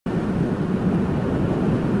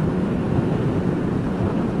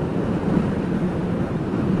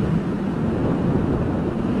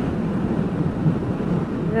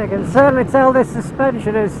can certainly tell this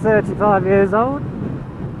suspension is 35 years old.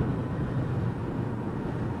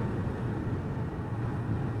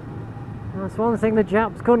 That's one thing the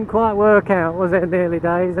Japs couldn't quite work out, was it, in the early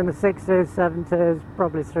days, in the 60s, 70s,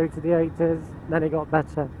 probably through to the 80s, then it got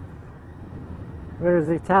better. Whereas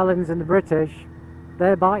the Italians and the British,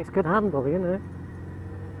 their bikes could handle, you know.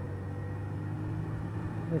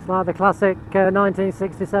 It's like the classic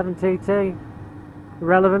 1967 TT,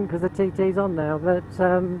 relevant because the TT's on now, but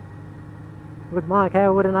with Mike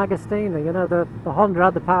Harewood and Agostini, you know, the Honda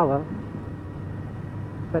had the power,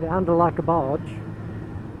 but it handled like a barge.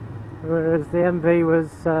 Whereas the MV was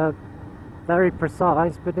very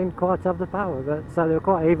precise but didn't quite have the power, but so they were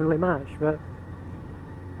quite evenly matched. But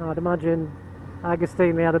I'd imagine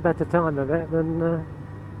Agostini had a better time of it than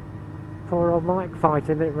poor old Mike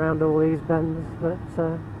fighting it round all these bends. But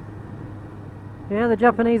yeah, the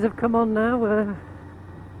Japanese have come on now.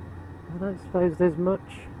 I don't suppose there's much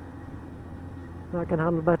that can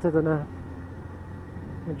handle better than a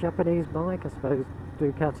Japanese bike, I suppose.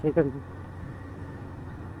 Ducati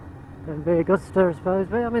and the Augusta, I suppose,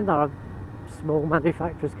 but I mean there are small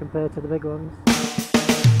manufacturers compared to the big ones.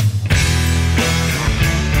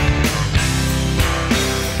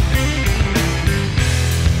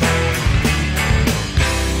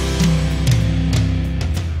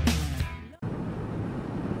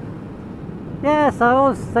 Yes, I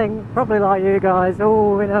always think, probably like you guys,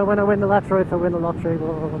 oh, you know, when I win the lottery, if I win the lottery,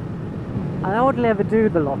 well, I hardly ever do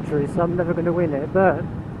the lottery, so I'm never going to win it, but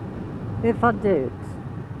if I did,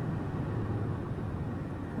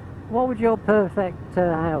 what would your perfect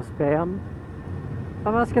house be? I'm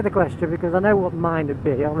asking the question because I know what mine would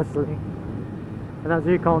be, honestly. And as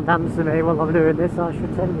you can't answer me while I'm doing this, I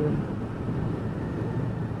should tell you.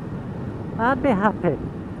 I'd be happy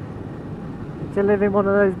to live in one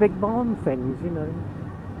of those big barn things, you know.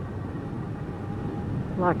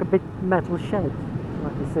 Like a big metal shed,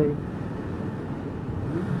 like you see.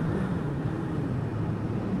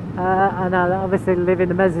 And I'd obviously live in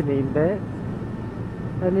the mezzanine bit.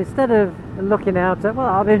 And instead of looking out at,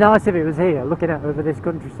 well, it'd be nice if it was here, looking out over this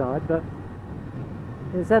countryside, but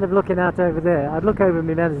instead of looking out over there, I'd look over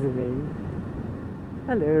my mezzanine,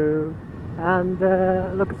 hello, and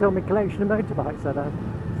look at all my collection of motorbikes that I have.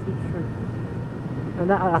 It's true. And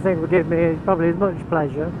that, I think, would give me probably as much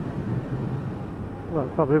pleasure, well,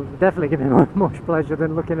 probably would definitely give me much pleasure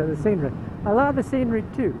than looking at the scenery. I like the scenery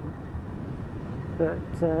too, but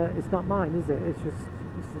it's not mine, is it? It's just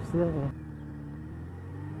there.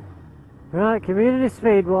 Right, community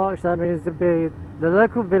speed watch, that means to be the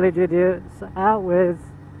local village idiots out with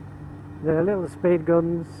their little speed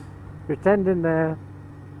guns, pretending they're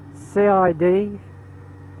CID,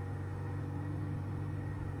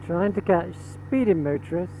 trying to catch speeding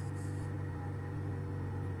motorists.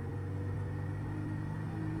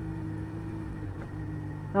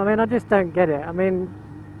 I mean, I just don't get it. I mean,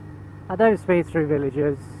 I don't speed through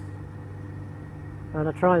villages, and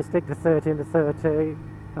I try and stick to 30 and to 30.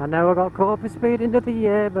 I know I got caught up with speeding the other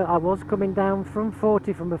year, but I was coming down from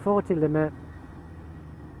 40, from the 40 limit.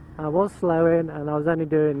 I was slowing, and I was only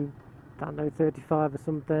doing, I don't know, 35 or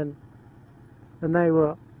something. And they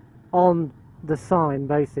were on the sign,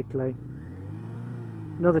 basically.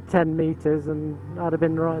 Another 10 metres, and I'd have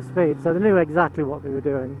been the right speed. So they knew exactly what they were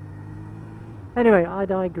doing. Anyway, I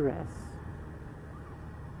digress.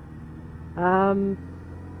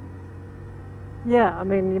 Yeah, I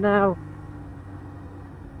mean, you know,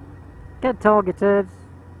 get targeted,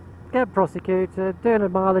 get prosecuted, doing a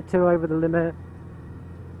mile or two over the limit,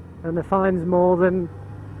 and the fine's more than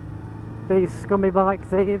these scummy bike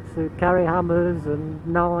thieves who carry hammers and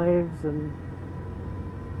knives and...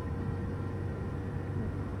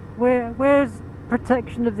 Where's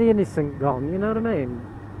protection of the innocent gone, you know what I mean?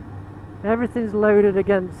 Everything's loaded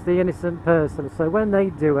against the innocent person, so when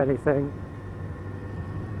they do anything,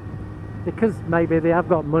 because maybe they have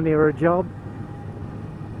got money or a job,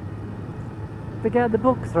 they get the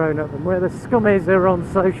book thrown at them, where the scummies are on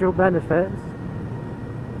social benefits,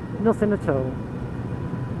 nothing at all.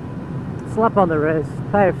 Slap on the wrist,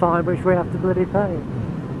 pay a fine, which we have to bloody pay.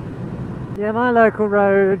 Yeah, my local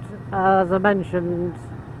road, as I mentioned,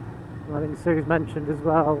 I think Sue's mentioned as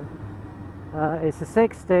well, it's a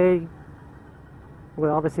 60,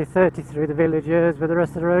 well obviously 30 through the villages, but the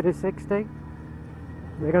rest of the road is 60.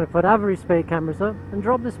 We're going to put average speed cameras up and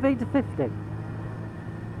drop the speed to 50.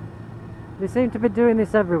 They seem to be doing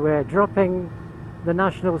this everywhere, dropping the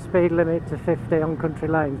national speed limit to 50 on country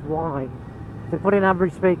lanes. Why? They're putting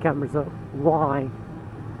average speed cameras up. Why?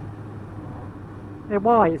 Yeah,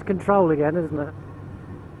 why? It's control again, isn't it?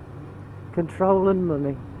 Control and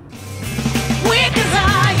money. Weak as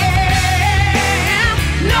I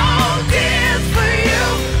am, No